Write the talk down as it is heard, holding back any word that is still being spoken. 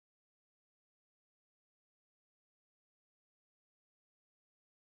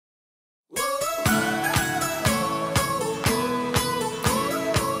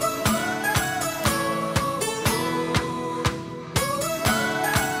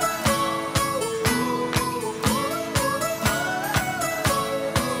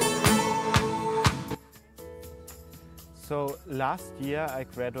Last year I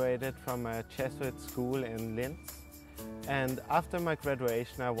graduated from a Jesuit school in Linz, and after my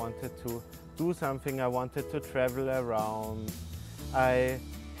graduation I wanted to do something. I wanted to travel around. I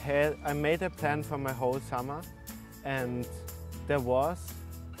made a plan for my whole summer, and there was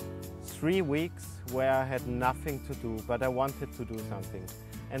 3 weeks where I had nothing to do, but I wanted to do something.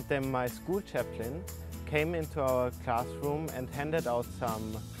 And then my school chaplain came into our classroom and handed out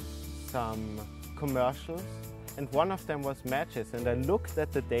some commercials, and one of them was Magis, and I looked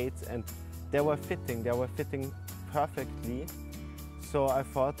at the dates and they were fitting perfectly. So I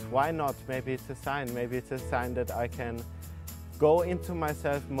thought, why not? Maybe it's a sign that I can go into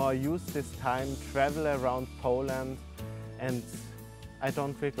myself more, use this time, travel around Poland, and I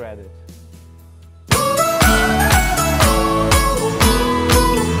don't regret it.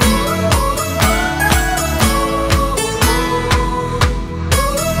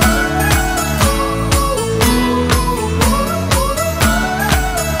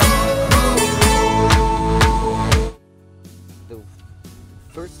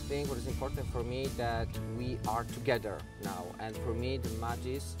 First thing what is important for me that we are together now, and for me the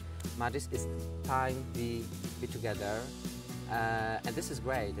Magis is time we be together, and this is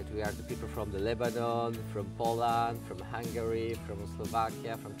great that we are the people from the Lebanon, from Poland, from Hungary, from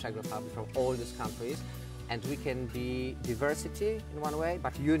Slovakia, from Czech Republic, from all these countries, and we can be diversity in one way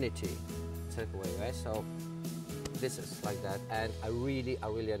but unity in second way, right? So this is like that, and I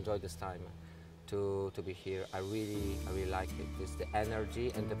really enjoy this time to be here. I really like it. It's the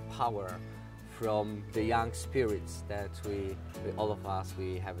energy and the power from the young spirits that we all of us,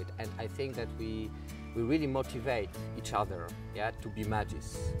 we have it. And I think that we really motivate each other, yeah, to be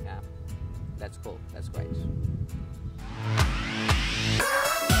Magis. Yeah, that's cool. That's great.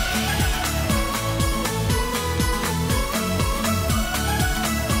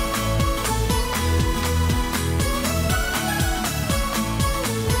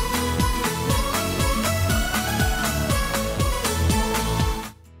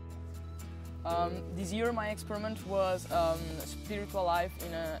 This year my experiment was spiritual life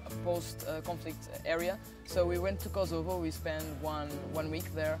in a post-conflict area. So we went to Kosovo, we spent one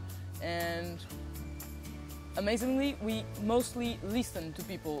week there, and amazingly we mostly listened to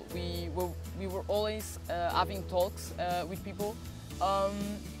people. We were always having talks with people,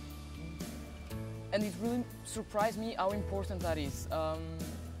 and it really surprised me how important that is.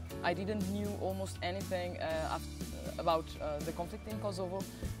 I didn't knew almost anything about the conflict in Kosovo,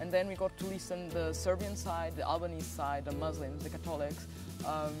 and then we got to listen the Serbian side, the Albanese side, the Muslims, the Catholics,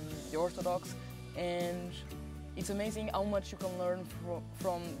 the Orthodox, and it's amazing how much you can learn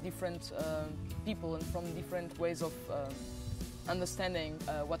from different people and from different ways of understanding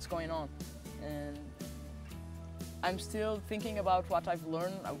what's going on. And I'm still thinking about what I've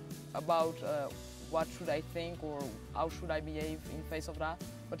learned, about what should I think or how should I behave in face of that,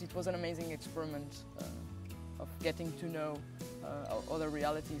 but it was an amazing experiment of getting to know other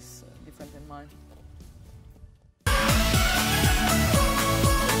realities different than mine.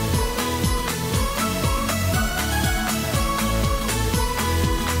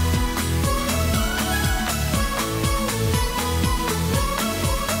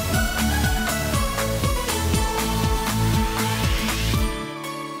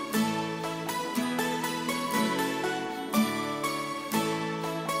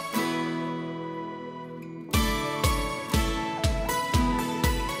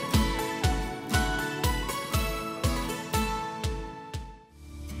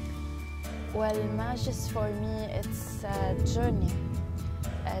 Well, Magis for me, it's a journey.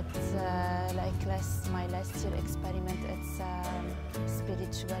 It's like my last year experiment. It's a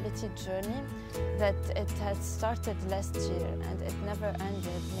spirituality journey that it had started last year and it never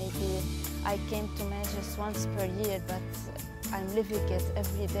ended. Maybe I came to Magis once per year, but I'm living it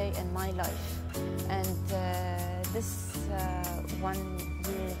every day in my life. And this 1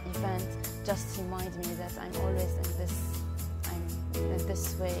 year event just reminds me that I'm always in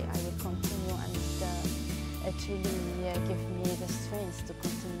this way. I will continue, and it really gives me the strength to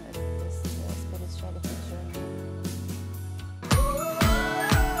continue this spirituality.